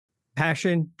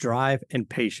Passion, drive, and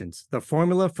patience. The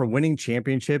formula for winning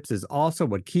championships is also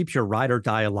what keeps your ride or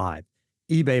die alive.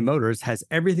 eBay Motors has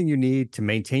everything you need to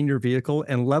maintain your vehicle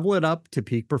and level it up to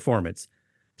peak performance.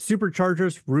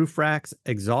 Superchargers, roof racks,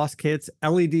 exhaust kits,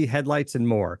 LED headlights, and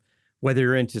more. Whether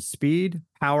you're into speed,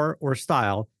 power, or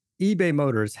style, eBay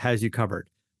Motors has you covered.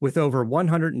 With over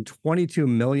 122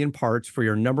 million parts for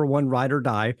your number one ride or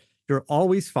die, you'll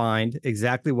always find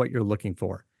exactly what you're looking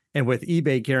for. And with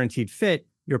eBay Guaranteed Fit,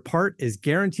 your part is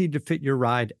guaranteed to fit your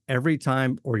ride every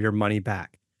time or your money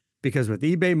back. Because with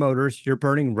eBay Motors, you're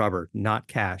burning rubber, not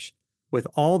cash. With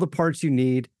all the parts you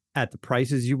need at the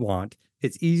prices you want,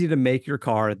 it's easy to make your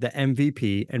car the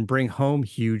MVP and bring home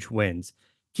huge wins.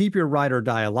 Keep your ride or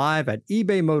die alive at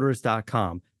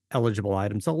ebaymotors.com. Eligible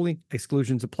items only.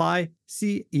 Exclusions apply.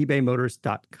 See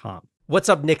ebaymotors.com. What's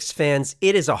up, Knicks fans?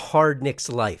 It is a hard Knicks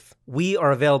life. We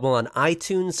are available on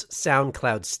iTunes,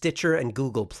 SoundCloud, Stitcher, and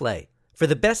Google Play. For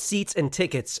the best seats and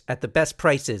tickets at the best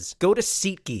prices, go to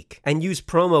SeatGeek and use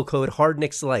promo code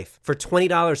HARDKNICKSLIFE for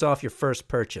 $20 off your first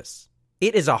purchase.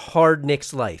 It is a hard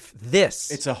Knicks life.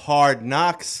 It's a hard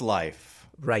knocks life.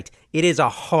 Right. It is a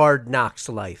hard knocks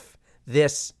life.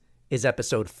 This is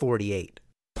episode 48.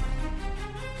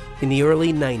 In the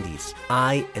early 90s,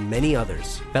 I and many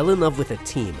others fell in love with a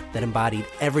team that embodied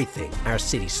everything our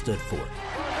city stood for.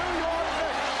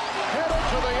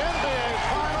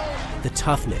 The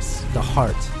toughness, the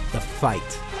heart, the fight.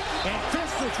 And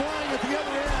fists are flying at the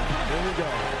other end. Here we go.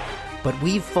 But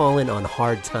we've fallen on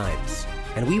hard times,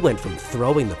 and we went from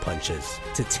throwing the punches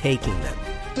to taking them.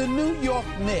 The New York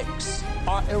Knicks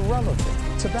are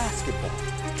irrelevant to basketball.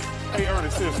 Hey,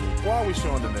 Ernest, seriously, why are we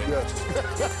showing the name?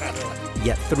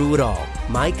 Yet through it all,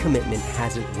 my commitment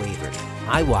hasn't wavered.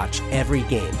 I watch every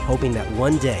game, hoping that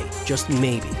one day, just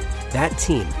maybe, that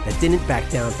team that didn't back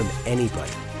down from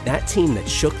anybody, that team that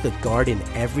shook the garden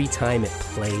every time it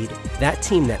played, that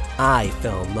team that I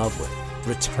fell in love with,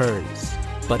 returns.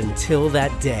 But until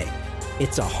that day,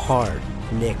 it's a hard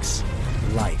Knicks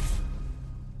life.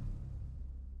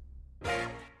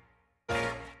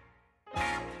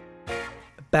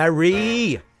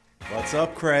 Barry! What's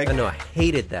up, Craig? I know, I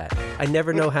hated that. I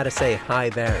never know how to say hi,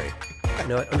 Barry. You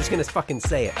know what? I'm just going to fucking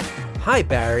say it. Hi,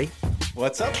 Barry.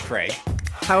 What's up, Craig?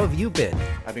 How have you been?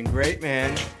 I've been great,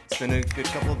 man. It's been a good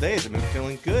couple of days. I've been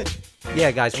feeling good.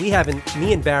 Yeah, guys, me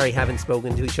and Barry haven't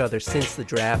spoken to each other since the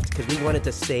draft because we wanted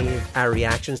to save our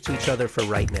reactions to each other for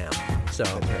right now. So,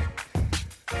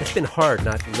 it's been hard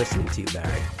not listening to you,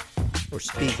 Barry, or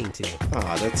speaking to you.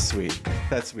 Oh, that's sweet.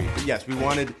 That's sweet. But yes, we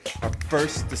wanted our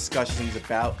first discussions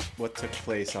about what took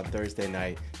place on Thursday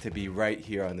night to be right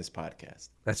here on this podcast.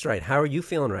 That's right. How are you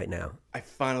feeling right now? I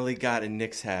finally got a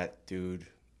Knicks hat, dude.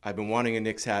 I've been wanting a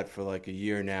Knicks hat for like a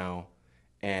year now,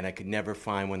 and I could never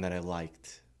find one that I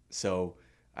liked. So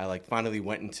I finally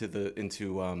went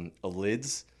into a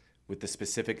Lids with the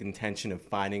specific intention of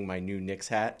finding my new Knicks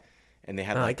hat, and they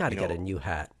had I got to get a new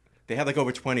hat. They had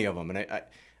over 20 of them, and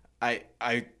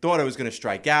I thought I was going to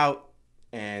strike out,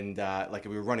 and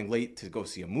we were running late to go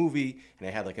see a movie, and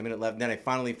I had a minute left. And then I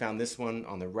finally found this one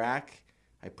on the rack.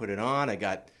 I put it on. I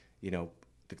got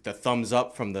the thumbs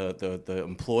up from the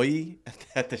employee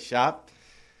at the shop.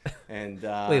 And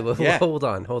wait, hold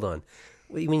on.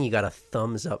 What do you mean you got a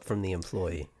thumbs up from the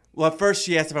employee? Well, at first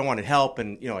she asked if I wanted help,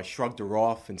 and I shrugged her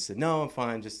off and said, "No, I'm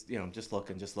fine. Just just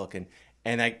looking."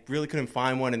 And I really couldn't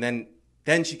find one. And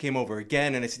then she came over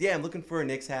again, and I said, "Yeah, I'm looking for a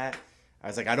Knicks hat." I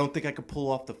was like, "I don't think I could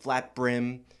pull off the flat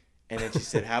brim." And then she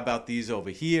said, "How about these over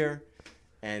here?"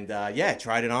 And I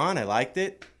tried it on. I liked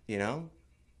it.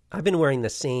 I've been wearing the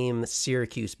same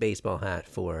Syracuse baseball hat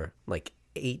for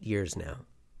 8 years now.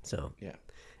 So yeah,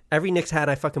 every Knicks hat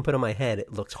I fucking put on my head,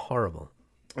 it looks horrible.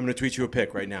 I'm going to tweet you a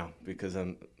pic right now because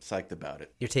I'm psyched about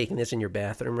it. You're taking this in your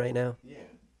bathroom right now? Yeah.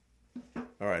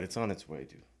 All right, it's on its way,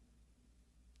 dude.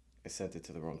 I sent it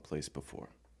to the wrong place before.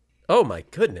 Oh, my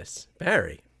goodness.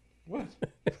 Barry. What?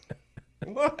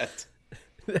 What?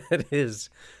 It's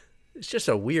just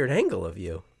a weird angle of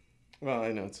you. Well,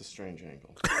 I know it's a strange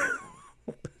angle.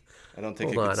 I don't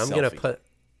think Hold on, selfie.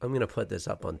 I'm gonna put this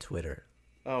up on Twitter.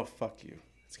 Oh, fuck you.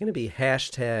 It's gonna be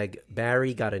hashtag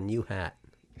Barry got a new hat.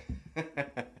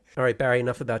 All right, Barry,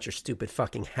 enough about your stupid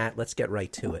fucking hat. Let's get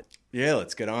right to it. Yeah,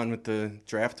 let's get on with the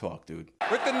draft talk, dude.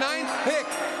 With the 9th pick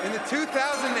in the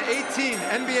 2018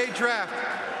 NBA Draft,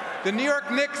 the New York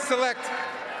Knicks select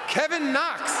Kevin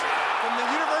Knox from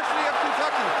the University of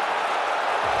Kentucky.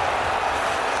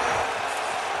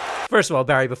 First of all,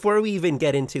 Barry, before we even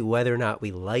get into whether or not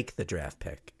we like the draft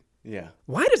pick,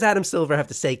 why does Adam Silver have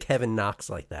to say Kevin Knox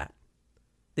like that?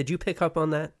 Did you pick up on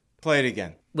that? Play it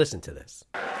again. Listen to this.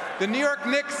 The New York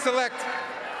Knicks select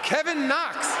Kevin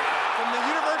Knox from the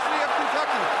University of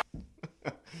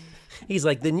He's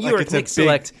like, the New Like York it's a Knicks big-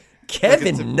 select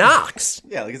Kevin Knox.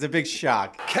 Yeah, like it's a big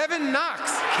shock. Kevin Knox.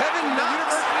 Kevin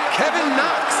Knox. Kevin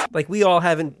Knox. Like we all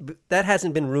haven't, that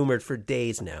hasn't been rumored for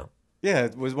days now. Yeah,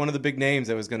 it was one of the big names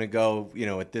that was going to go,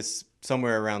 at this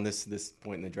somewhere around this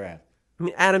point in the draft. I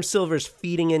mean, Adam Silver's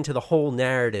feeding into the whole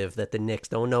narrative that the Knicks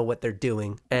don't know what they're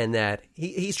doing, and that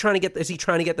he's trying to get. Is he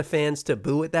trying to get the fans to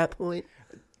boo at that point?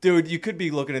 Dude, you could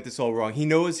be looking at this all wrong. He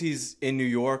knows he's in New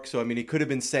York, so I mean, he could have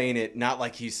been saying it not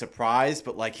like he's surprised,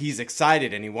 but like he's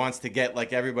excited and he wants to get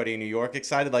like everybody in New York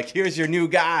excited. Like, here's your new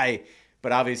guy.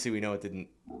 But obviously, we know it didn't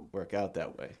work out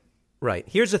that way. Right.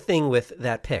 Here's the thing with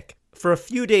that pick. For a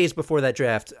few days before that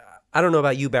draft, I don't know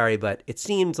about you, Barry, but it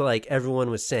seemed like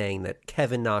everyone was saying that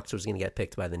Kevin Knox was going to get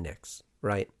picked by the Knicks,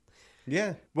 right?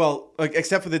 Yeah. Well,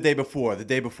 except for the day before. The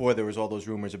day before, there was all those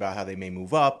rumors about how they may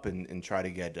move up and try to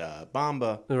get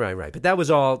Bamba. Right. But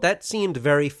that seemed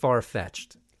very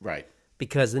far-fetched. Right.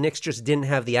 Because the Knicks just didn't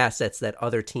have the assets that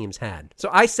other teams had. So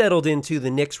I settled into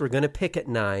the Knicks were going to pick at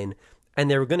 9, and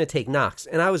they were going to take Knox,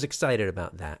 and I was excited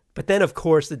about that. But then, of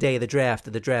course, the day of the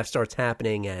draft starts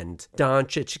happening, and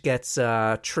Doncic gets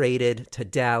traded to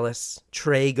Dallas.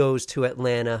 Trey goes to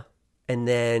Atlanta, and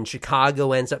then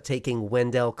Chicago ends up taking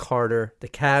Wendell Carter. The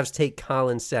Cavs take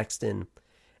Colin Sexton.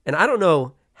 And I don't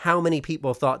know how many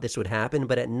people thought this would happen,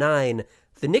 but at 9,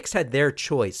 the Knicks had their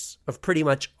choice of pretty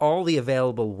much all the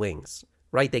available wings.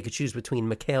 Right, they could choose between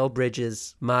Mikal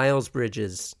Bridges, Miles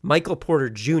Bridges, Michael Porter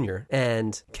Jr.,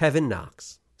 and Kevin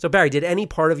Knox. So, Barry, did any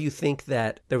part of you think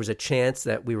that there was a chance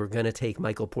that we were going to take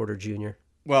Michael Porter Jr.?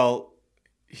 Well,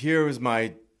 here was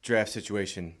my draft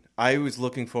situation. I was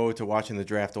looking forward to watching the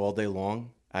draft all day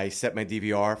long. I set my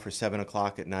DVR for 7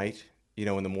 o'clock at night,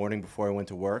 in the morning before I went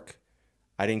to work.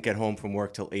 I didn't get home from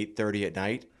work till 8:30 at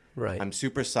night. Right. I'm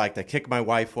super psyched. I kicked my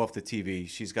wife off the TV.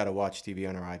 She's got to watch TV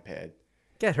on her iPad.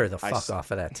 Get her the fuck off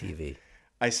of that TV.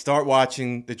 I start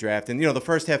watching the draft, and the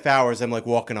first half hours, I'm like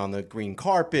walking on the green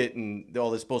carpet and all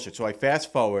this bullshit. So I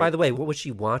fast forward. By the way, what was she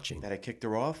watching? That I kicked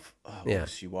her off? Oh, Yeah. What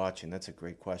was she watching? That's a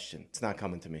great question. It's not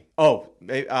coming to me. Oh,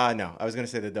 no. I was going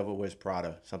to say The Devil Wears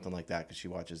Prada, something like that, because she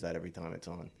watches that every time it's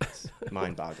on. It's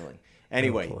mind-boggling.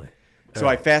 Anyway, boy. so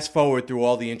I fast forward through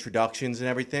all the introductions and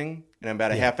everything, and I'm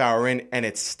about a half hour in, and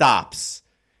it stops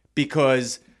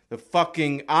because the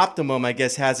fucking Optimum, I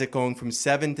guess, has it going from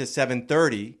 7 to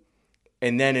 7:30,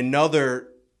 and then another,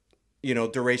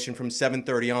 duration from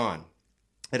 7:30 on.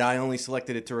 And I only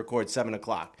selected it to record 7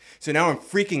 o'clock. So now I'm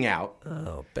freaking out.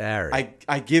 Oh, Barry.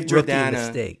 I give Rookie Jordana.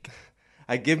 mistake.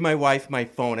 I give my wife my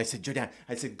phone. I said,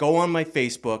 Jordana, go on my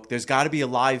Facebook. There's got to be a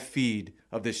live feed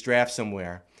of this draft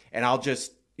somewhere, and I'll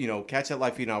just catch that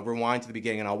live feed and I'll rewind to the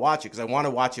beginning and I'll watch it because I want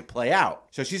to watch it play out.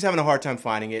 So she's having a hard time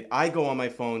finding it. I go on my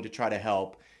phone to try to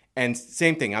help. And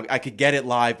same thing, I could get it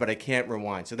live, but I can't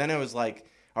rewind. So then I was like,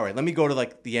 all right, let me go to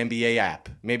like the NBA app.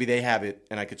 Maybe they have it,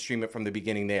 and I could stream it from the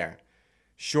beginning there.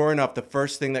 Sure enough, the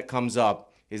first thing that comes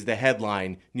up is the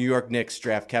headline, New York Knicks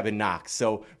draft Kevin Knox.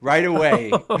 So right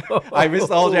away, I missed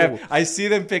the whole draft. I see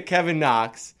them pick Kevin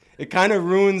Knox. It kind of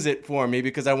ruins it for me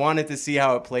because I wanted to see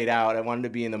how it played out. I wanted to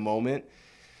be in the moment.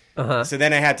 Uh-huh. So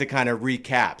then I had to kind of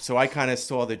recap. So I kind of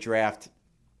saw the draft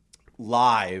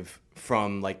live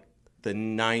from like the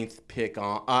 9th pick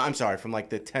on. From like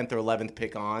the 10th or 11th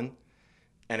pick on.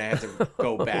 And I had to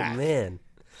go back. Oh, man.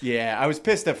 Yeah, I was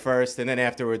pissed at first. And then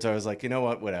afterwards, I was like, you know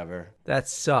what? Whatever. That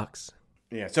sucks.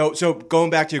 Yeah. So going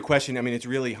back to your question, I mean, it's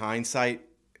really hindsight,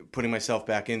 putting myself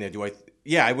back in there.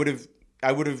 I would have,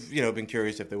 been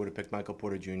curious if they would have picked Michael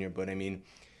Porter Jr. But I mean,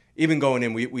 even going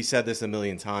in, we said this a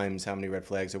million times, how many red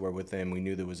flags there were with him. We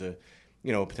knew there was a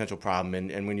potential problem.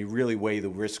 And when you really weigh the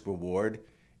risk reward,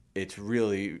 it's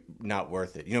really not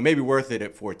worth it. Maybe worth it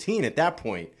at 14 at that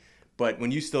point. But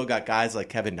when you still got guys like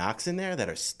Kevin Knox in there that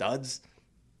are studs,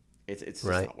 it's just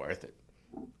not worth it.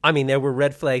 I mean, there were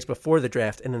red flags before the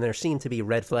draft, and then there seemed to be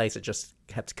red flags that just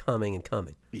kept coming and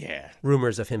coming. Yeah.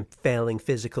 Rumors of him failing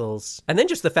physicals. And then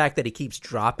just the fact that he keeps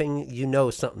dropping,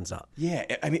 something's up. Yeah.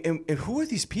 I mean, and who are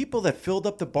these people that filled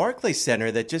up the Barclays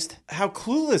Center that just, how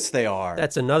clueless they are?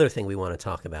 That's another thing we want to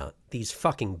talk about. These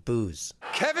fucking boos.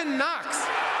 Kevin Knox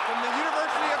from the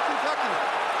University of Kentucky.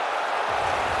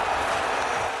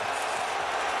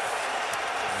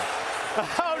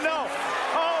 Oh, no.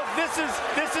 Oh, this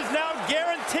is now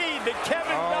guaranteed that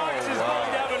Kevin Knox is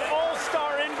going to have an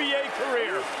all-star NBA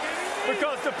career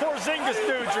because the Porzingis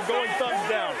dudes are going thumbs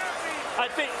down. I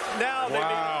think now they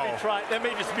may try. That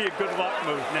may just be a good luck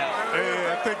move now.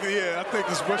 I think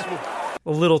it's wishful.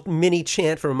 A little mini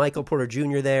chant for Michael Porter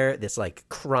Jr. there, this like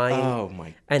crying. Oh, my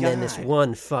God. And then this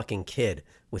one fucking kid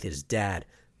with his dad.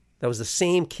 That was the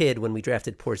same kid when we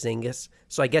drafted Porzingis,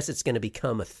 so I guess it's going to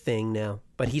become a thing now.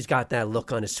 But he's got that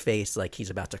look on his face like he's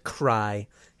about to cry,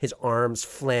 his arms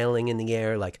flailing in the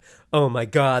air like, oh my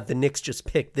God, the Knicks just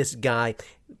picked this guy.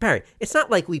 Barry, it's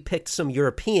not like we picked some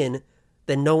European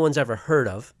that no one's ever heard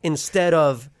of instead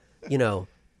of, the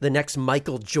next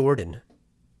Michael Jordan.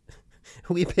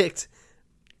 We picked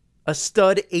a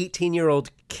stud 18-year-old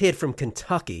kid from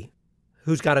Kentucky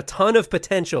who's got a ton of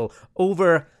potential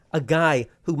over a guy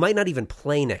who might not even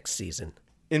play next season.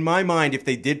 In my mind, if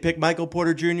they did pick Michael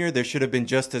Porter Jr., there should have been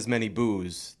just as many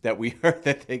boos that we heard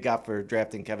that they got for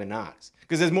drafting Kevin Knox.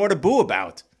 Because there's more to boo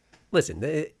about. Listen,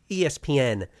 the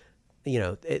ESPN,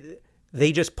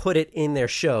 they just put it in their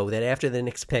show that after the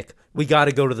Knicks pick, we got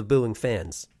to go to the booing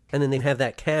fans. And then they have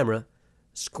that camera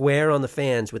square on the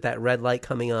fans with that red light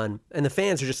coming on. And the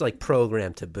fans are just like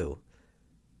programmed to boo.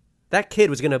 That kid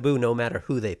was going to boo no matter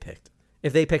who they picked.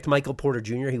 If they picked Michael Porter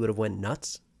Jr., he would have went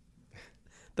nuts.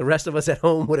 The rest of us at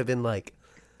home would have been like,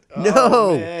 no.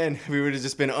 Oh, man. We would have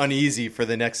just been uneasy for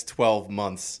the next 12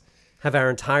 months. Have our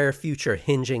entire future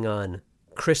hinging on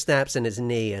Kristaps in his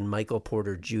knee and Michael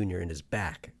Porter Jr. in his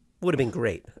back. Would have been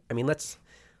great. I mean, let's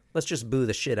just boo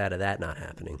the shit out of that not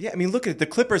happening. Yeah, I mean, look at it. The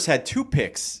Clippers had 2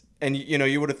 picks. And,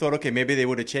 you would have thought, okay, maybe they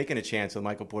would have taken a chance with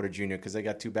Michael Porter Jr. because they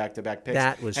got 2 back-to-back picks.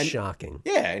 That was shocking.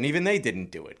 Yeah, and even they didn't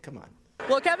do it. Come on.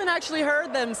 Well, Kevin actually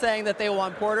heard them saying that they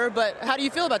want Porter, but how do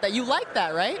you feel about that? You like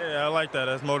that, right? Yeah, I like that.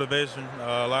 That's motivation.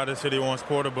 A lot of the city wants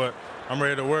Porter, but I'm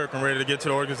ready to work. I'm ready to get to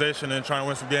the organization and try and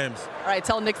win some games. All right,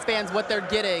 tell Knicks fans what they're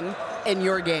getting in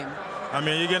your game. I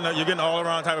mean, you're getting an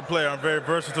all-around type of player. I'm very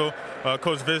versatile.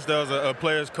 Coach Visdale's a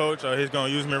player's coach. He's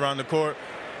going to use me around the court.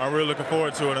 I'm really looking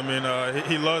forward to it. I mean,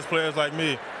 he loves players like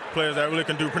me, players that really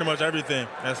can do pretty much everything,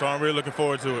 and so I'm really looking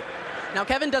forward to it. Now,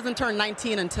 Kevin doesn't turn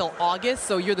 19 until August,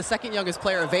 so you're the second youngest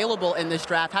player available in this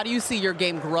draft. How do you see your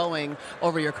game growing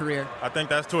over your career? I think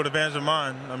that's to an advantage of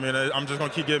mine. I mean, I'm just going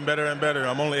to keep getting better and better.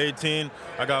 I'm only 18.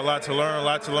 I got a lot to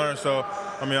learn. So,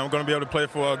 I mean, I'm going to be able to play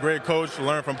for a great coach,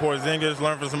 learn from Porzingis,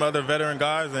 learn from some other veteran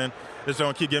guys, and it's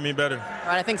going to keep getting me better. All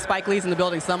right, I think Spike Lee's in the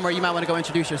building somewhere. You might want to go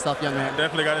introduce yourself, young man.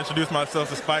 Definitely got to introduce myself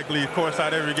to Spike Lee,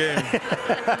 courtside every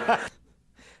game.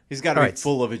 He's got to be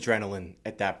full of adrenaline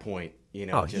at that point.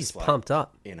 He's pumped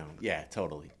up. Yeah,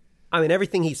 totally. I mean,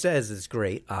 everything he says is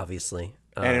great, obviously.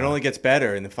 And it only gets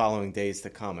better in the following days to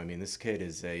come. I mean, this kid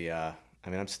is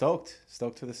I'm stoked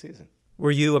for the season.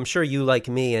 I'm sure you, like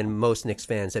me and most Knicks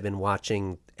fans, have been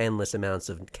watching endless amounts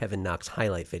of Kevin Knox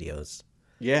highlight videos.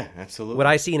 Yeah, absolutely. What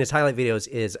I see in his highlight videos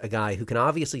is a guy who can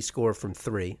obviously score from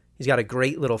 3. He's got a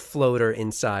great little floater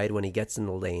inside when he gets in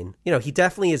the lane. He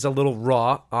definitely is a little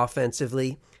raw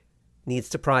offensively. Needs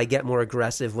to probably get more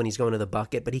aggressive when he's going to the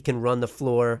bucket, but he can run the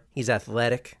floor. He's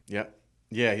athletic. Yep.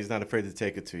 Yeah, he's not afraid to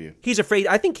take it to you. He's afraid.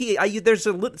 I think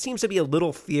seems to be a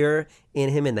little fear in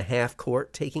him in the half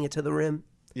court taking it to the rim.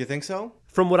 You think so?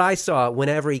 From what I saw,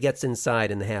 whenever he gets inside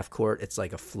in the half court, it's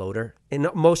like a floater. In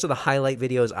most of the highlight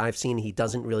videos I've seen, he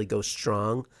doesn't really go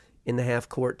strong in the half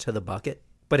court to the bucket.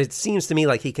 But it seems to me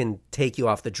like he can take you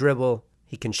off the dribble.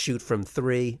 He can shoot from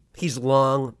 3. He's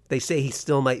long. They say he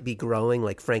still might be growing,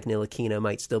 like Frank Ntilikina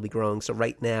might still be growing. So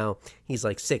right now, he's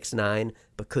like 6'9",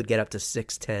 but could get up to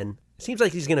 6'10". Seems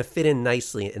like he's going to fit in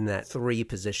nicely in that 3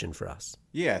 position for us.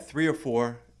 Yeah, 3 or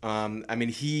 4. I mean,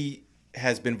 he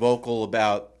has been vocal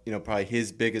about, probably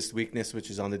his biggest weakness, which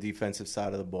is on the defensive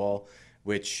side of the ball,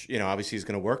 which, obviously he's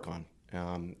going to work on.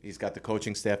 He's got the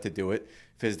coaching staff to do it.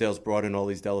 Fizdale's brought in all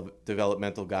these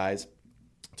developmental guys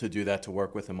to do that, to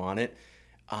work with him on it.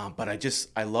 But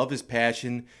I love his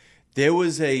passion. There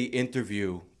was a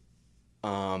interview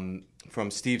from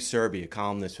Steve Serby, a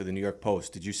columnist for the New York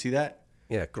Post. Did you see that?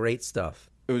 Yeah, great stuff.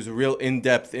 It was a real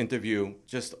in-depth interview,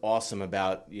 just awesome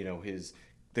about,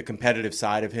 the competitive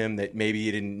side of him that maybe you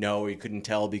didn't know or you couldn't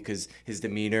tell because his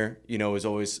demeanor, was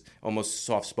always almost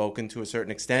soft-spoken to a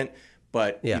certain extent.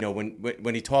 But, yeah.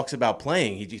 When he talks about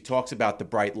playing, he talks about the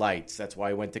bright lights. That's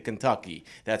why he went to Kentucky.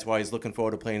 That's why he's looking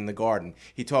forward to playing in the Garden.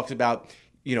 He talks about,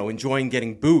 enjoying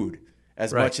getting booed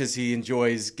as much as he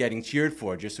enjoys getting cheered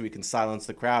for, just so he can silence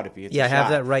the crowd if he hits a shot. Yeah, I have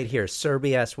that right here.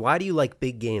 Serby asks, why do you like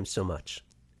big games so much?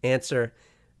 Answer,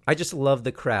 I just love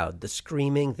the crowd, the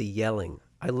screaming, the yelling.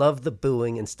 I love the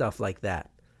booing and stuff like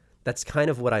that. That's kind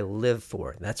of what I live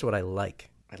for. That's what I like.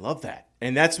 I love that.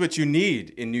 And that's what you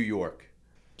need in New York.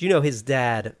 Do you know his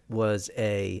dad was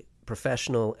a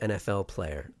professional NFL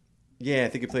player? Yeah, I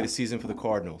think he played a season for the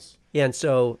Cardinals. Yeah, and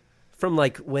so from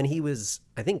like when he was,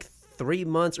 I think 3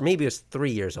 months, or maybe it was 3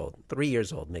 years old. 3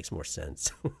 years old makes more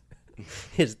sense.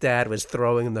 His dad was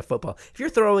throwing him the football. If you're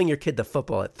throwing your kid the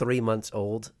football at 3 months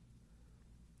old,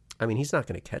 I mean, he's not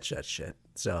going to catch that shit.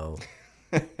 So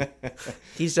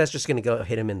He's just going to go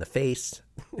hit him in the face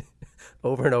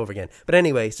over and over again. But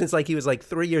anyway, since he was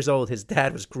 3 years old, his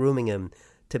dad was grooming him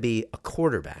to be a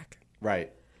quarterback.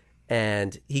 Right.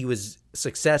 And he was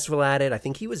successful at it. I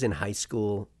think he was in high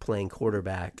school playing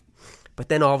quarterback. But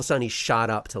then all of a sudden he shot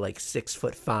up to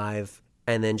 6'5",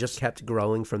 and then just kept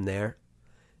growing from there.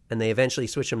 And they eventually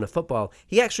switched him to football.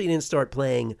 He actually didn't start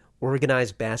playing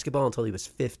organized basketball until he was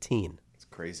 15. It's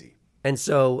crazy. And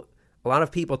so a lot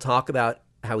of people talk about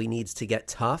how he needs to get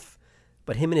tough,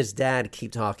 but him and his dad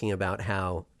keep talking about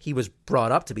how he was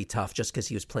brought up to be tough just because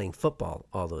he was playing football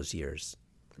all those years.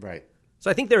 Right. So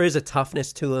I think there is a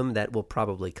toughness to him that will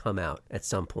probably come out at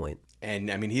some point.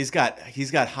 And I mean, he's got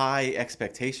high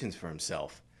expectations for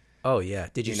himself. Oh yeah.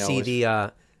 Did you see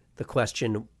the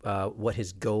question what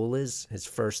his goal is? His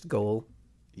first goal?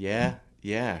 Yeah.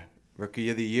 Rookie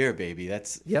of the year, baby.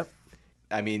 Yep.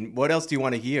 I mean, what else do you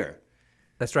want to hear?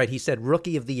 That's right. He said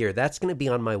Rookie of the Year. That's going to be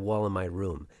on my wall in my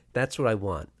room. That's what I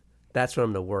want. That's what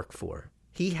I'm going to work for.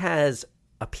 He has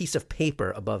a piece of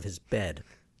paper above his bed.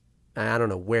 I don't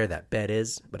know where that bed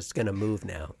is, but it's going to move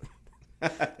now.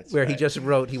 Where he just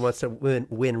wrote he wants to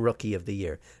win Rookie of the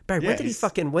Year. Barry, when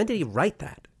did he write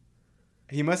that?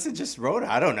 He must have just wrote it.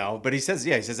 I don't know. But he says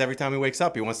every time he wakes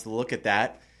up, he wants to look at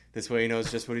that. This way he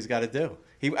knows just what he's got to do.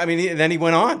 Then he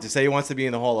went on to say he wants to be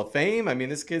in the Hall of Fame. I mean,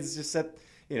 this kid's just set,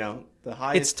 the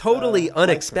highest. It's totally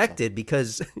unexpected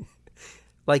because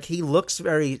he looks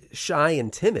very shy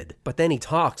and timid, but then he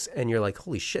talks and you're like,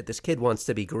 holy shit, this kid wants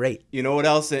to be great. You know what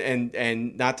else?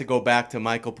 And not to go back to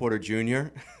Michael Porter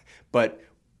Jr., but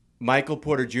Michael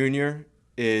Porter Jr.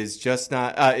 is just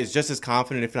as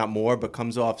confident, if not more, but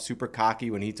comes off super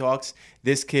cocky when he talks.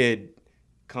 This kid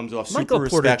comes off super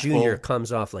respectful. Michael Porter Jr.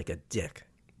 comes off like a dick.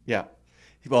 Yeah.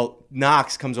 Well,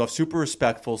 Knox comes off super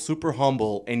respectful, super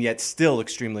humble, and yet still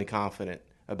extremely confident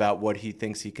about what he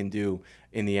thinks he can do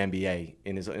in the NBA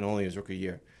in only his rookie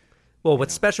year. Well,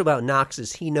 what's special about Knox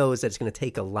is he knows that it's going to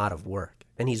take a lot of work,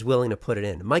 and he's willing to put it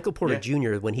in. Michael Porter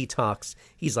Jr., when he talks,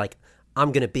 he's like,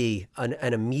 I'm going to be an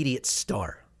immediate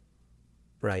star,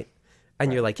 right?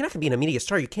 And you're like, you're not going to be an immediate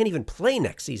star. You can't even play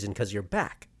next season because you're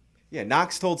back. Yeah,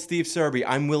 Knox told Steve Serby,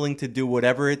 I'm willing to do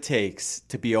whatever it takes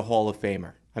to be a Hall of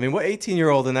Famer. I mean, what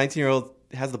 18-year-old and 19-year-old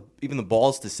has even the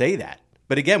balls to say that?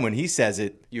 But again, when he says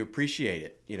it, you appreciate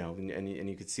it, and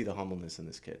you can see the humbleness in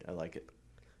this kid. I like it.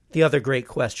 The other great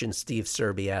question Steve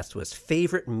Serby asked was,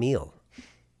 favorite meal?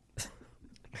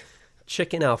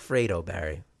 Chicken Alfredo,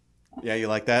 Barry. Yeah, you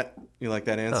like that? You like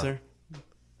that answer? Oh.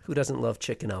 Who doesn't love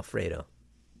chicken Alfredo?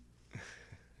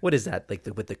 What is that,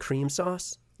 with the cream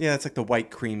sauce? Yeah, it's like the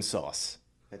white cream sauce,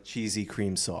 that cheesy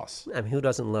cream sauce. I mean, who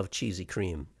doesn't love cheesy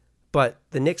cream? But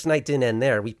the Knicks night didn't end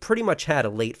there. We pretty much had a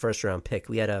late first-round pick.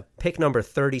 We had a pick number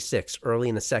 36 early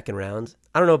in the second round.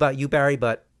 I don't know about you, Barry,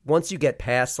 but once you get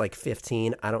past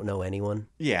 15, I don't know anyone.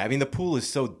 Yeah, I mean, the pool is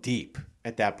so deep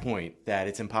at that point that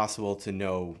it's impossible to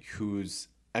know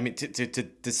to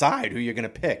decide who you're going to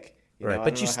pick. Right,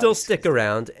 but you still stick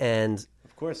around, and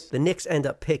of course, the Knicks end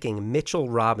up picking Mitchell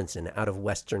Robinson out of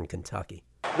Western Kentucky.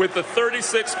 With the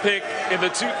 36th pick in the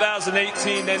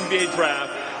 2018 NBA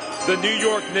Draft, the New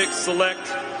York Knicks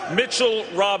select Mitchell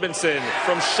Robinson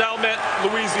from Chalmette,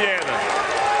 Louisiana.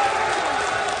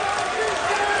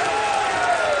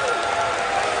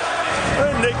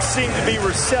 The Knicks seem to be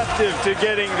receptive to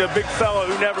getting the big fellow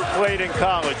who never played in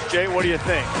college. Jay, what do you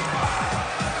think?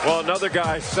 Well, another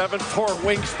guy, 7'4"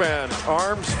 wingspan,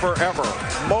 arms forever,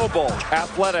 mobile,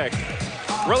 athletic.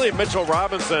 Really, Mitchell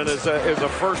Robinson is a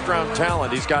first-round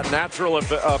talent. He's got natural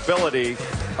ability,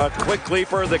 a quick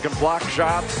leaper that can block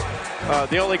shots.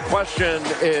 The only question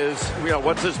is,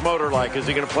 what's his motor like? Is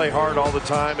he going to play hard all the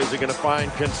time? Is he going to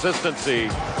find consistency?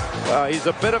 He's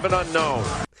a bit of an unknown.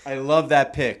 I love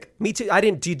that pick. Me too.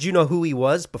 Did you know who he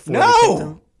was before?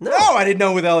 No, I didn't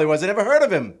know who the hell he was. I never heard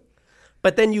of him.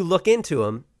 But then you look into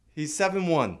him. He's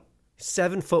 7'1".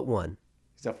 7'1".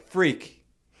 He's a freak.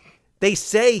 They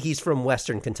say he's from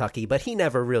Western Kentucky, but he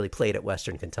never really played at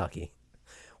Western Kentucky.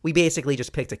 We basically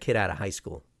just picked a kid out of high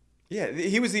school. Yeah,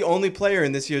 he was the only player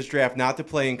in this year's draft not to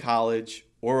play in college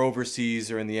or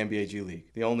overseas or in the NBA G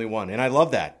League. The only one. And I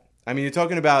love that. I mean, you're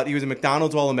talking about he was a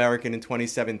McDonald's All-American in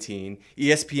 2017.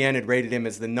 ESPN had rated him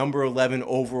as the number 11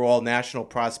 overall national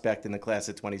prospect in the class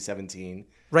of 2017.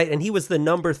 Right, and he was the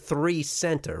number 3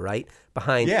 center, right?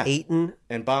 Behind Ayton.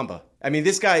 And Bamba. I mean,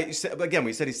 this guy, again,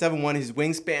 we said he's 7'1". His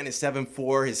wingspan is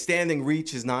 7'4". His standing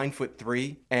reach is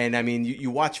 9'3". And, I mean,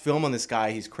 you watch film on this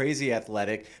guy. He's crazy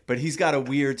athletic, but he's got a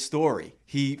weird story.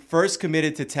 He first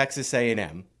committed to Texas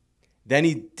A&M. Then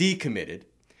he decommitted.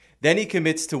 Then he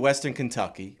commits to Western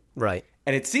Kentucky. Right.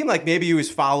 And it seemed like maybe he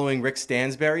was following Rick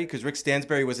Stansbury, because Rick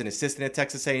Stansbury was an assistant at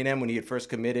Texas A&M when he had first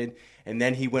committed, and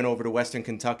then he went over to Western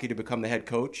Kentucky to become the head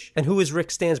coach. And who is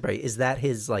Rick Stansbury? Is that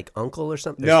his uncle or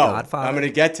something? No, Godfather? I'm going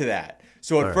to get to that.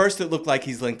 So at first it looked like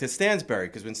he's linked to Stansbury,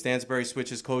 because when Stansbury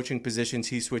switches coaching positions,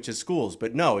 he switches schools.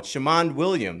 But no, it's Shamond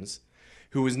Williams,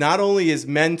 who was not only his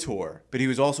mentor, but he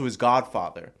was also his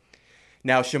godfather.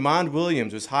 Now, Shamond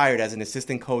Williams was hired as an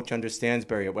assistant coach under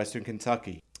Stansbury at Western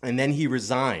Kentucky, and then he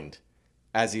resigned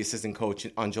as the assistant coach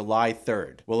on July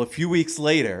 3rd. Well, a few weeks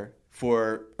later,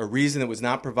 for a reason that was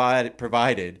not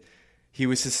provided, he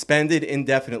was suspended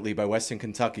indefinitely by Western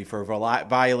Kentucky for a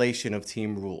violation of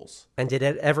team rules. And did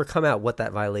it ever come out what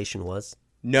that violation was?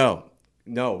 No,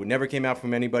 it never came out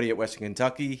from anybody at Western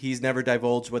Kentucky. He's never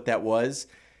divulged what that was.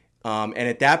 And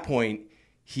at that point,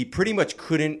 he pretty much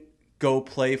couldn't go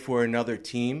play for another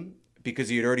team because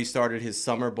he had already started his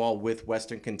summer ball with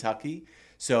Western Kentucky.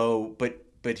 So,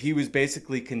 but he was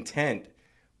basically content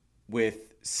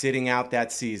with sitting out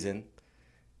that season.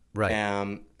 Right.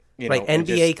 You right. know,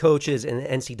 NBA coaches and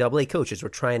NCAA coaches were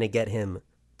trying to get him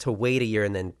to wait a year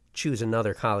and then choose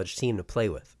another college team to play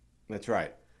with. That's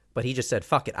right. But he just said,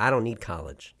 fuck it, I don't need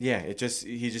college. Yeah, he just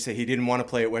said he didn't want to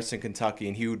play at Western Kentucky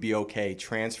and he would be okay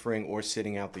transferring or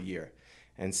sitting out the year.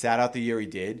 And sat out the year he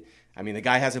did. I mean, the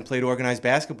guy hasn't played organized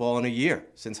basketball in a year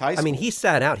since high school. I mean, he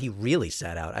sat out. He really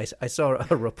sat out. I saw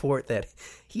a report that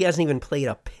he hasn't even played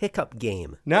a pickup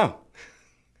game. No.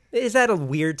 Is that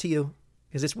weird to you?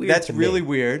 Because it's weird That's to really me.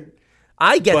 weird.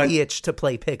 I get the itch to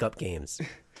play pickup games.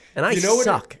 And I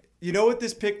suck. You know what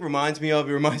this pick reminds me of?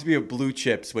 It reminds me of Blue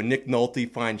Chips when Nick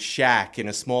Nolte finds Shaq in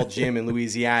a small gym in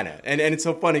Louisiana. And it's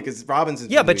so funny because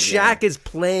Robinson's Yeah, but Louisiana. Shaq is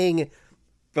playing...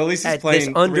 But at least he's at playing this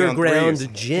 3-on-3 or underground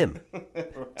something. gym,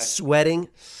 sweating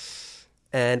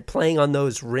and playing on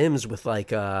those rims with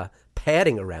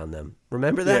padding around them.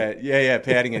 Remember that? Yeah,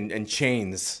 padding and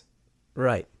chains.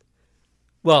 Right.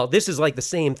 Well, this is like the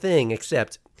same thing,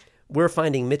 except we're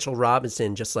finding Mitchell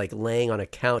Robinson just laying on a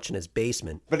couch in his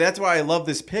basement. But that's why I love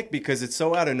this pick, because it's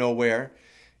so out of nowhere.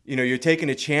 You know, you're taking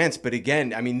a chance, but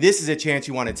again, I mean, this is a chance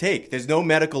you want to take. There's no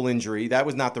medical injury. That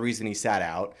was not the reason he sat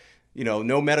out. You know,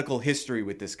 no medical history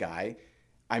with this guy.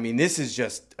 I mean, this is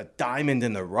just a diamond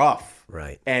in the rough.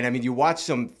 Right. And I mean, you watch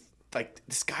some,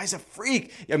 this guy's a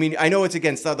freak. I mean, I know it's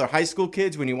against other high school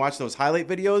kids when you watch those highlight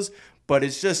videos, but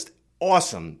it's just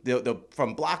awesome.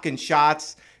 From blocking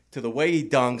shots to the way he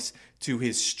dunks to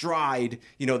his stride.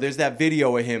 You know, there's that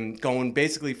video of him going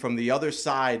basically from the other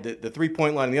side, the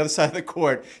three-point line on the other side of the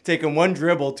court, taking one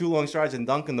dribble, 2 long strides, and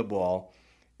dunking the ball.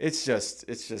 It's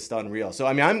just unreal. So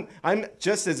I mean, I'm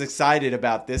just as excited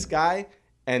about this guy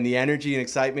and the energy and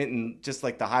excitement and just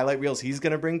the highlight reels he's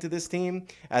going to bring to this team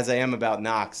as I am about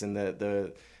Knox and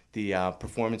the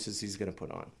performances he's going to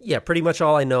put on. Yeah, pretty much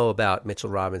all I know about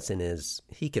Mitchell Robinson is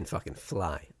he can fucking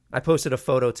fly. I posted a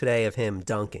photo today of him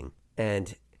dunking,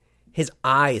 and his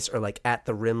eyes are at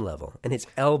the rim level, and his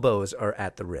elbows are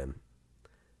at the rim,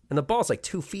 and the ball's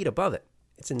 2 feet above it.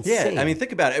 It's insane. Yeah, I mean,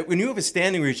 think about it. When you have a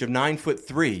standing reach of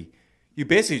 9'3", you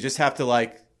basically just have to you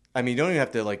don't even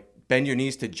have to bend your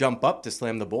knees to jump up to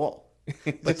slam the ball.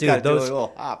 But dude,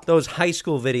 those high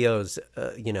school videos,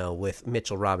 with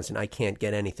Mitchell Robinson, I can't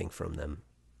get anything from them.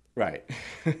 Right.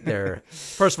 They're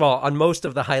first of all, on most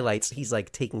of the highlights, he's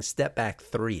taking step back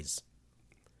threes.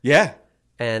 Yeah.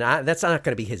 And that's not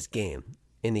going to be his game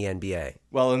in the NBA.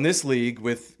 Well, in this league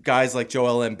with guys like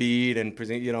Joel Embiid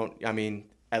and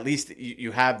at least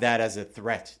you have that as a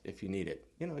threat if you need it.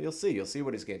 You'll see. You'll see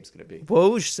what his game's going to be.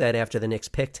 Woj said after the Knicks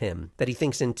picked him that he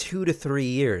thinks in 2 to 3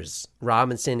 years,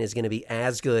 Robinson is going to be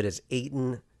as good as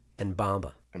Ayton and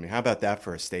Bamba. I mean, how about that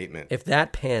for a statement? If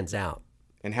that pans out.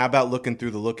 And how about looking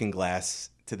through the looking glass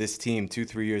to this team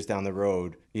 2-3 years down the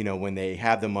road, when they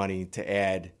have the money to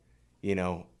add,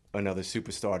 another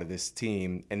superstar to this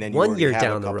team. And then you 1 year have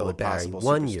down a the couple road, of Barry. possible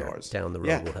 1 superstars. year down the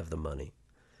road, we'll have the money.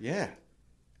 Yeah.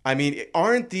 I mean,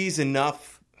 aren't these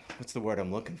enough? What's the word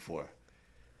I'm looking for?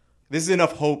 This is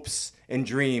enough hopes and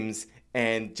dreams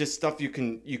and just stuff you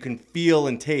can feel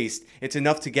and taste. It's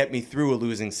enough to get me through a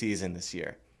losing season this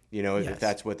year. If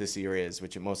that's what this year is,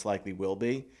 which it most likely will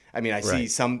be. I mean, I see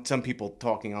some people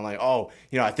talking online,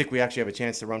 I think we actually have a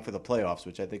chance to run for the playoffs,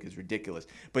 which I think is ridiculous.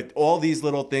 But all these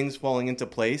little things falling into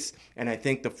place, and I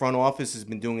think the front office has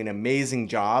been doing an amazing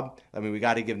job. I mean, we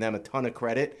got to give them a ton of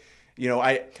credit.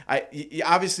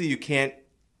 Obviously you can't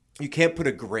put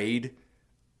a grade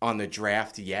on the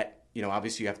draft yet.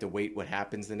 Obviously you have to wait what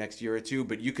happens the next year or two,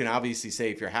 but you can obviously say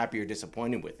if you're happy or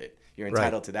disappointed with it. You're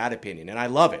entitled to that opinion, and I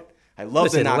love it. I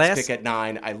love the Knox pick at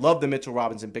 9. I love the Mitchell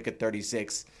Robinson pick at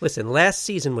 36. Listen, last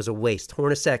season was a waste.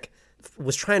 Hornacek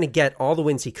was trying to get all the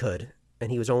wins he could,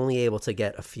 and he was only able to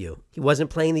get a few. He wasn't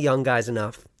playing the young guys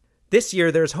enough. This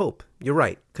year, there's hope. You're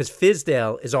right, because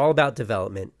Fizdale is all about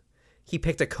development. He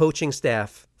picked a coaching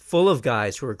staff full of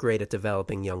guys who are great at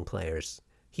developing young players.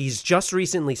 He's just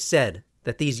recently said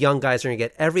that these young guys are going to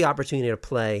get every opportunity to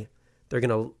play.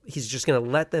 He's just going to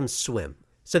let them swim.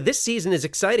 So this season is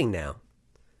exciting now,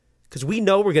 because we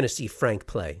know we're going to see Frank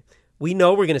play. We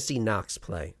know we're going to see Knox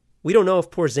play. We don't know if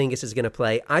Porzingis is going to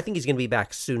play. I think he's going to be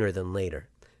back sooner than later.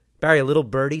 Barry, a little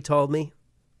birdie told me,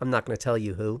 I'm not going to tell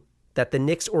you who, that the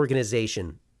Knicks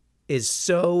organization is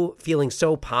feeling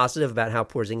so positive about how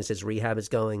Porzingis' rehab is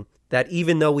going that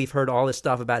even though we've heard all this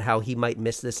stuff about how he might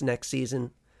miss this next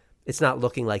season, it's not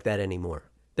looking like that anymore.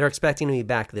 They're expecting to be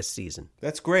back this season.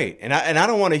 That's great. And I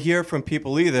don't want to hear from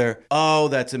people either, oh,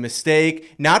 that's a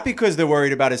mistake. Not because they're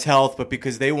worried about his health, but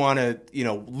because they want to,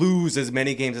 lose as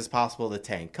many games as possible to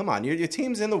tank. Come on, your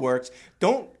team's in the works.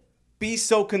 Don't be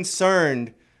so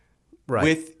concerned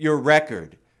with your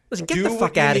record. Listen, get the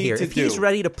fuck out of here. If he's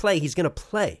ready to play, he's going to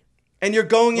play. And you're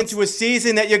going into a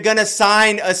season that you're going to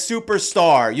sign a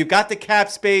superstar. You've got the cap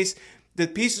space. The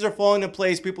pieces are falling into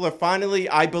place. People are finally,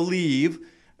 I believe,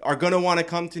 are going to want to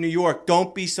come to New York.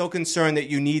 Don't be so concerned that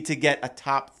you need to get a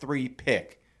top 3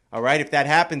 pick. All right? If that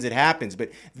happens, it happens.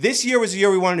 But this year was the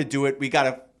year we wanted to do it. We got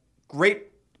a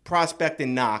great prospect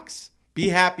in Knox. Be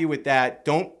happy with that.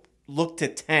 Don't look to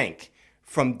tank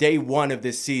from day one of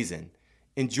this season.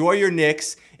 Enjoy your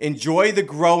Knicks. Enjoy the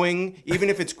growing, even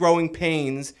if it's growing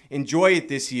pains. Enjoy it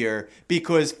this year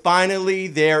because finally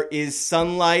there is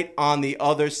sunlight on the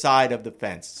other side of the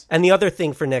fence. And the other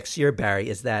thing for next year, Barry,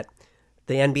 is that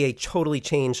the NBA totally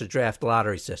changed the draft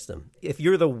lottery system. If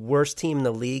you're the worst team in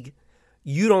the league,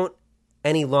 you don't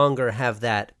any longer have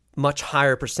that much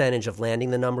higher percentage of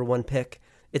landing the number 1 pick.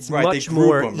 It's much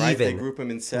more even. Right? They group them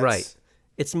in sets. Right.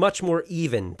 It's much more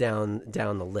even down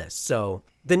the list. So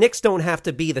the Knicks don't have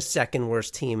to be the second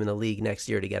worst team in the league next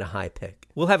year to get a high pick.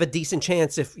 We'll have a decent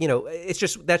chance if, it's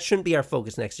just that shouldn't be our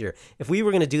focus next year. If we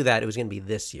were going to do that, it was going to be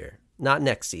this year, not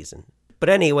next season. But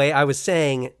anyway, I was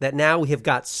saying that now we have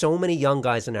got so many young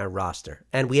guys in our roster,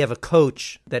 and we have a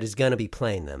coach that is going to be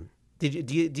playing them. Do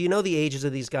you know the ages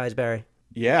of these guys, Barry?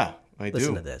 Yeah, I do.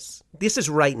 Listen to this. This is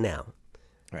right now.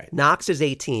 Right. Knox is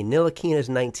 18, Ntilikina is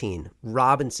 19,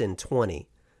 Robinson 20,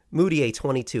 Moutier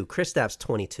 22, Kristaps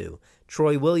 22,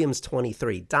 Troy Williams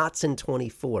 23, Dotson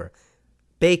 24,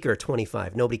 Baker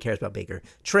 25. Nobody cares about Baker.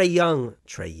 Trey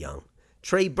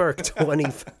Burke 20.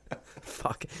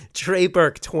 Trey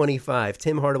Burke 25,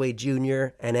 Tim Hardaway Jr.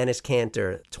 and Enes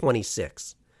Kanter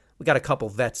 26. We got a couple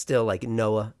vets still like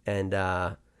Noah and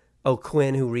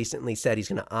O'Quinn, who recently said he's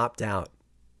going to opt out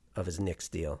of his Knicks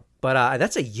deal. But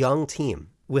that's a young team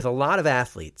with a lot of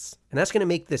athletes, and that's going to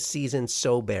make this season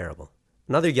so bearable.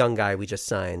 Another young guy we just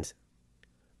signed,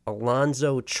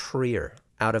 Alonzo Trier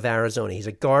out of Arizona. He's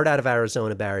a guard out of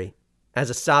Arizona, Barry. As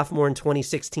a sophomore in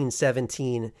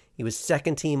 2016-17, he was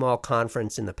second team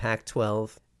all-conference in the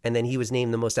Pac-12, and then he was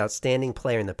named the most outstanding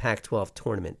player in the Pac-12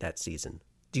 tournament that season.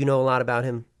 Do you know a lot about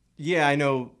him? Yeah, I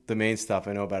know the main stuff.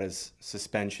 I know about his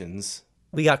suspensions.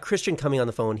 We got Christian coming on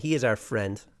the phone. He is our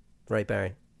friend. Right,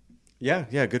 Barry? Yeah,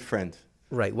 good friend.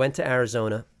 Right, went to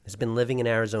Arizona, has been living in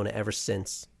Arizona ever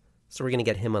since. So we're going to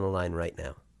get him on the line right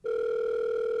now.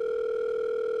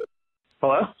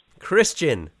 Hello?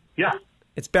 Christian. Yeah.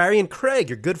 It's Barry and Craig,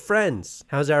 your good friends.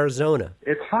 How's Arizona?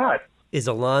 It's hot. Is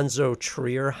Alonzo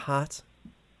Trier hot?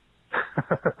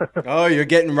 Oh, you're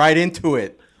getting right into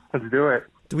it. Let's do it.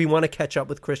 Do we want to catch up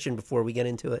with Christian before we get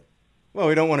into it? Well,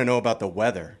 we don't want to know about the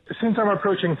weather. Since I'm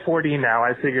approaching 40 now,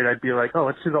 I figured I'd be like,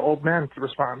 let's do the old man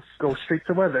response. Go straight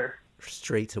to weather.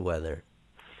 Straight to weather.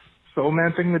 It's the old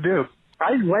man thing to do.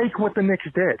 I like what the Knicks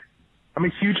did. I'm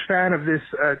a huge fan of this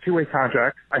two-way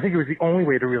contract. I think it was the only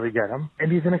way to really get him.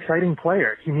 And he's an exciting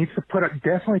player. He needs to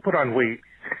definitely put on weight.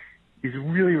 He's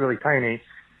really, really tiny,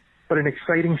 but an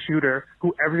exciting shooter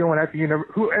who everyone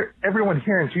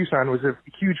here in Tucson was a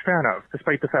huge fan of,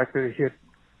 despite the fact that he had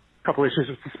a couple issues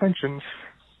with suspensions.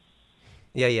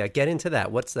 Yeah. Get into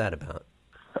that. What's that about?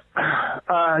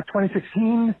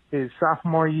 2016, his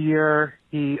sophomore year,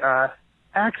 he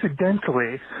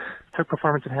accidentally took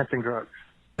performance-enhancing drugs.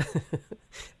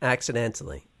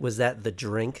 Accidentally. Was that the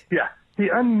drink? Yeah. He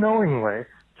unknowingly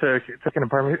took an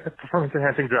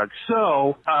performance-enhancing drug.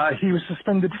 So he was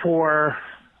suspended for,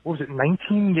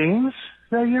 19 games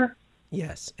that year?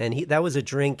 Yes. And that was a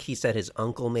drink he said his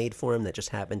uncle made for him that just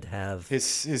happened to have... His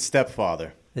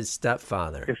stepfather. His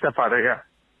stepfather. His stepfather, yeah.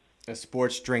 A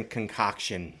sports drink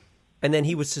concoction. And then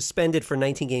he was suspended for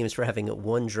 19 games for having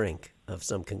one drink of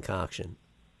some concoction.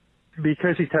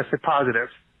 Because he tested positive.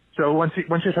 So once you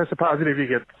test positive, you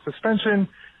get suspension.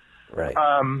 Right.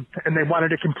 And they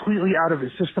wanted it completely out of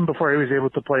his system before he was able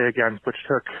to play again, which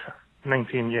took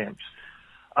 19 games.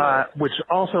 Which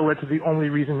also led to the only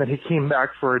reason that he came back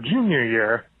for a junior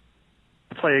year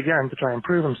to play again to try and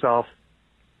prove himself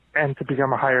and to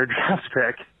become a higher draft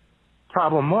pick.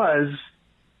 Problem was,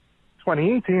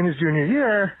 2018, his junior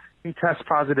year, he tests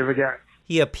positive again.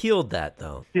 He appealed that,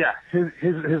 though. Yeah,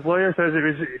 his lawyer says it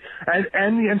was,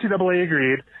 and the NCAA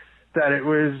agreed that it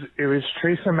was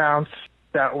trace amounts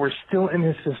that were still in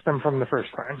his system from the first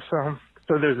time.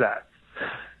 So there's that.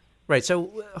 Right,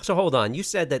 so hold on. You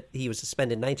said that he was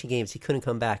suspended 19 games. He couldn't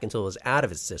come back until it was out of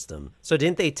his system. So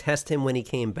didn't they test him when he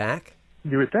came back?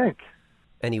 You would think.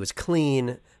 And he was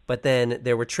clean, but then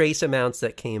there were trace amounts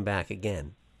that came back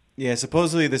again. Yeah,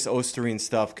 supposedly this Osterine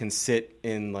stuff can sit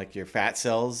in like your fat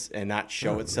cells and not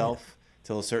show itself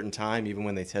till a certain time, even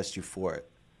when they test you for it.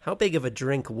 How big of a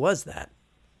drink was that?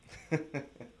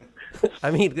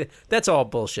 I mean, that's all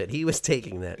bullshit. He was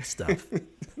taking that stuff.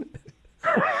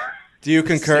 Do you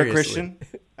concur, Seriously. Christian?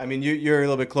 I mean, you're a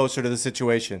little bit closer to the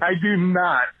situation. I do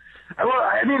not. Well,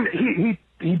 I mean,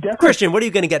 he definitely... Christian, what are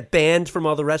you going to get banned from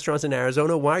all the restaurants in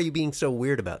Arizona? Why are you being so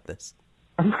weird about this?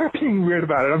 I'm not being weird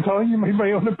about it. I'm telling you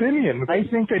my own opinion. I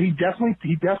think that he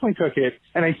definitely took it,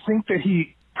 and I think that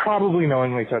he probably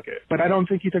knowingly took it. But I don't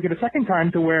think he took it a second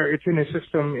time to where it's in his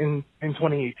system in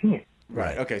 2018.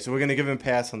 Right. Okay. So we're going to give him a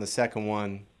pass on the second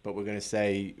one, but we're going to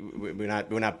say we're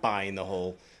not buying the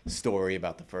whole story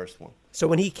about the first one. So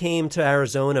when he came to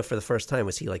Arizona for the first time,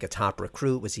 was he like a top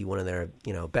recruit? Was he one of their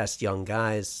best young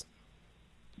guys?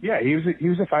 Yeah, he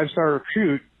was a 5-star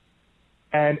recruit,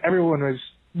 and everyone was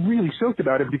really stoked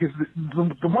about it because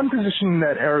the one position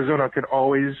that Arizona could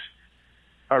always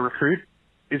recruit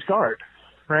is guard,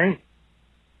 right?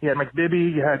 You had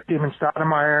McBibby, you had Damon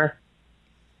Stoudemire,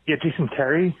 you had Jason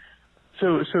Terry.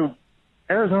 So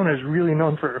Arizona is really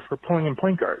known for pulling in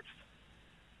point guards.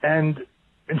 And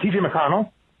TJ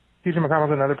McConnell's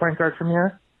another point guard from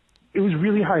here. It was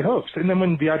really high hopes. And then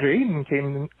when DeAndre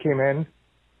Ayton came in,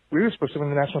 we were supposed to win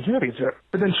the national championship.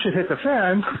 But then shit hit the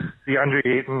fan. DeAndre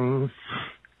Ayton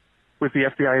with the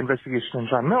FBI investigation and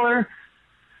John Miller.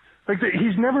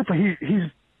 He's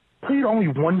played only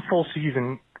one full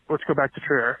season. Let's go back to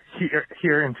Trier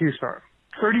here in Tucson.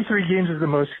 33 games is the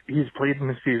most he's played in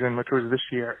the season, which was this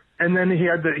year. And then he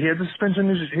had the suspension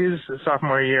his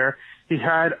sophomore year. He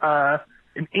had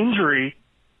an injury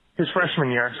his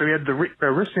freshman year. So he had the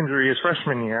wrist injury his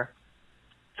freshman year.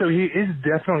 So he is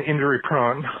definitely injury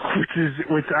prone,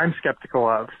 which I'm skeptical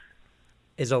of.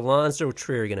 Is Alonzo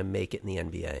Trier going to make it in the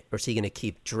NBA, or is he going to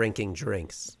keep drinking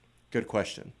drinks? Good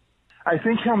question. I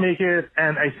think he'll make it,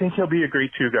 and I think he'll be a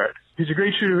great two guard. He's a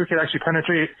great shooter who can actually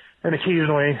penetrate and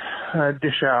occasionally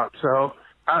dish out. So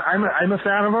I'm a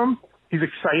fan of him. He's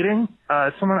exciting.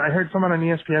 I heard someone on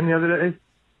ESPN the other day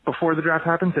before the draft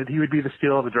happened said he would be the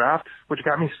steal of the draft, which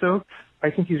got me stoked.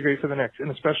 I think he's great for the Knicks, and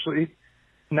especially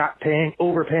not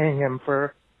overpaying him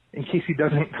in case he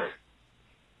doesn't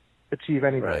achieve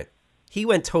anything. Right. He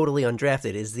went totally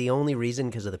undrafted. Is the only reason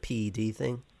because of the PED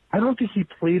thing? I don't think he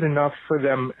played enough for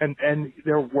them, and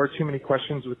there were too many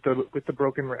questions with the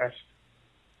broken wrist,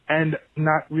 and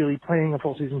not really playing a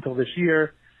full season until this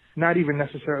year. Not even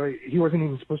necessarily, he wasn't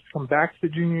even supposed to come back to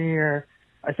the junior year.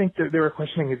 I think that they were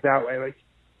questioning it that way. Like,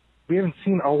 we haven't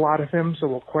seen a lot of him, so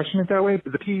we'll question it that way.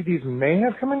 But the PEDs may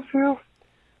have come in through.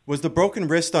 Was the broken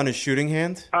wrist on his shooting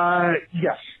hand?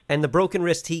 Yes. And the broken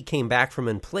wrist he came back from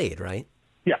and played, right?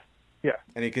 Yeah.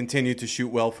 And he continued to shoot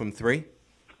well from three?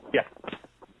 Yeah.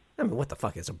 I mean, what the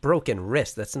fuck? It's a broken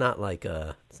wrist. That's not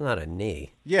it's not a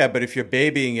knee. Yeah, but if you're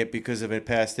babying it because of a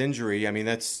past injury, I mean,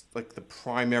 that's like the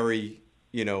primary,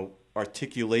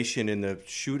 articulation in the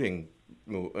shooting,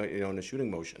 in the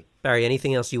shooting motion. Barry,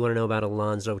 anything else you want to know about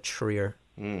Alonzo Trier?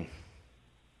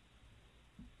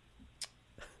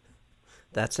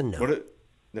 That's a no.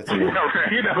 That's a no.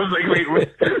 I was like, wait.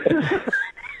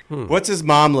 What's his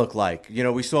mom look like?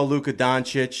 We saw Luka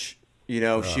Doncic.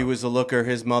 She was a looker,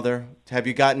 his mother. Have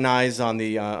you gotten eyes on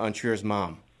on Trier's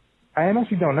mom? I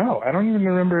honestly don't know. I don't even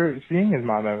remember seeing his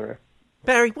mom ever.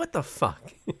 Barry, what the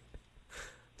fuck?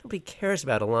 Nobody cares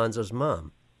about Alonzo's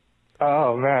mom.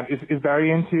 Oh, man. Is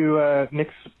Barry into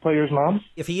Knicks players' moms?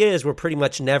 If he is, we're pretty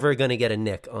much never going to get a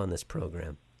Knick on this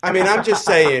program. I mean, I'm just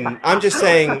saying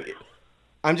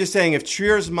if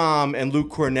Trier's mom and Luke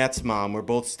Cornett's mom were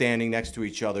both standing next to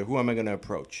each other, who am I going to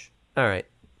approach? All right.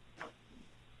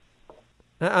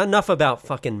 Enough about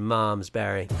fucking moms,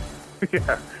 Barry.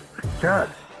 Yeah. God.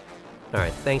 All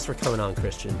right. Thanks for coming on,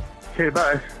 Christian. Okay,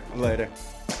 bye. Later.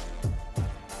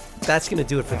 That's going to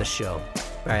do it for the show.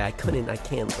 Barry, I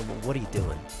can't. What are you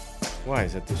doing? Why?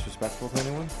 Is that disrespectful to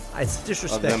anyone? It's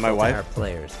disrespectful Other than my wife? to our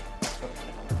players.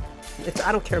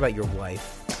 I don't care about your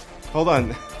wife. Hold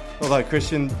on.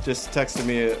 Christian just texted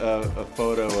me a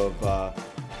photo of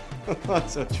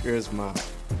Sochira's mom.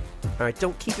 All right,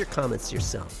 don't keep your comments to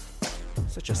yourself.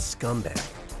 Such a scumbag.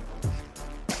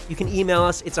 You can email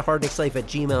us. It's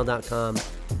ahardknickslife@gmail.com.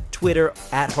 Twitter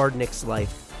 @hardknickslife.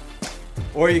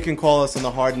 Or you can call us on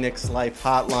the Hard Knicks Life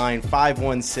hotline,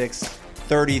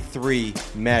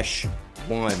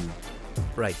 516-33-MESH-1.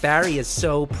 Right. Barry is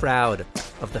so proud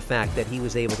of the fact that he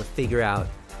was able to figure out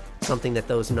something that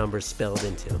those numbers spelled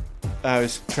into. I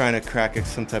was trying to crack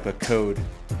some type of code.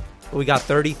 We got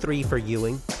 33 for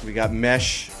Ewing. We got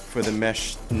mesh for the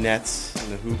mesh nets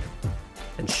and the hoop.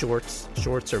 And shorts.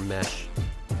 Shorts are mesh.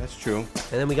 That's true.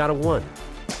 And then we got a 1.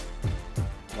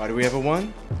 Why do we have a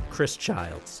 1? Chris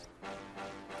Childs.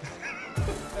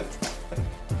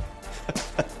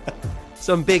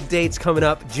 Some big dates coming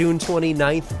up. June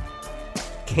 29th.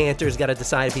 Cantor's got to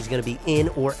decide if he's going to be in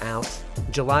or out.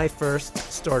 July 1st,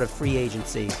 start of free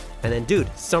agency. And then, dude,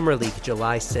 Summer League,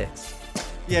 July 6th.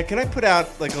 Yeah, can I put out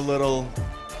like a little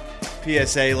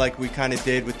PSA like we kind of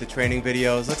did with the training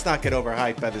videos? Let's not get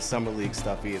overhyped by the Summer League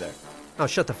stuff either. Oh,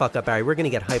 shut the fuck up, Barry. We're going to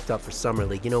get hyped up for Summer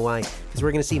League. You know why? Because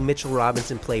we're going to see Mitchell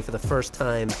Robinson play for the first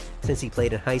time since he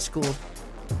played in high school.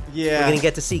 Yeah. We're going to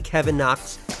get to see Kevin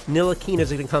Knox.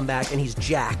 Ntilikina's going to come back, and he's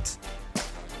jacked.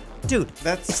 Dude,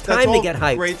 it's time to get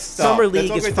hyped. Great stuff. Summer League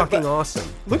is fucking awesome.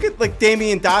 Look at like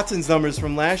Damian Dotson's numbers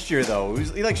from last year, though.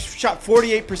 He like shot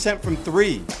 48% from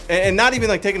 3, and not even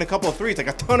like taking a couple of threes, like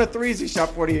a ton of threes. He shot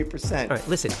 48%. All right,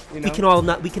 listen. You know?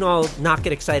 We can all not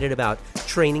get excited about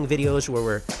training videos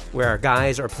where our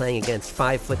guys are playing against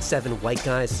 5'7" white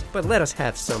guys, but let us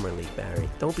have Summer League, Barry.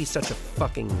 Don't be such a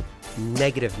fucking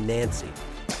negative Nancy.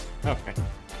 Okay.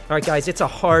 All right, guys, it's a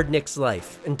hard Knicks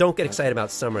life. And don't get excited about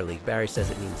Summer League. Barry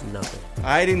says it means nothing.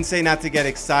 I didn't say not to get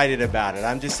excited about it.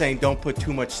 I'm just saying don't put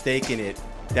too much stake in it,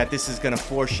 that this is going to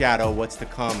foreshadow what's to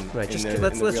come. Right,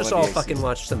 let's real just all NBA fucking season.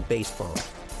 watch some baseball.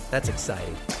 That's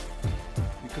exciting.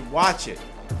 You could watch it.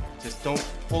 Just don't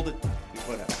hold it.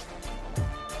 Whatever.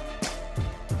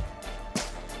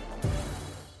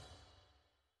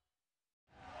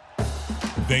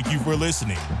 Thank you for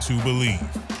listening to Believe.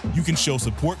 You can show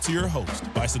support to your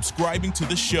host by subscribing to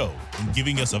the show and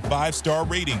giving us a 5-star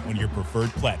rating on your preferred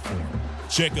platform.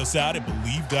 Check us out at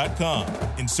Believe.com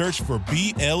and search for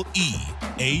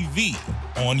BLEAV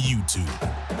on YouTube.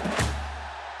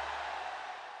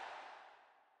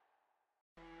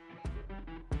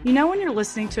 You know when you're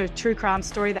listening to a true crime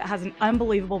story that has an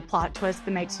unbelievable plot twist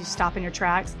that makes you stop in your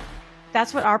tracks?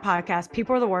 That's what our podcast,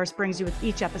 People Are the Worst, brings you with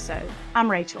each episode.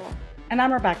 I'm Rachel. And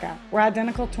I'm Rebecca. We're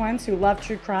identical twins who love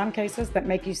true crime cases that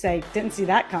make you say, didn't see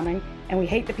that coming, and we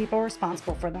hate the people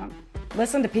responsible for them.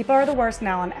 Listen to People Are the Worst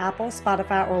now on Apple,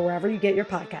 Spotify, or wherever you get your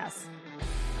podcasts.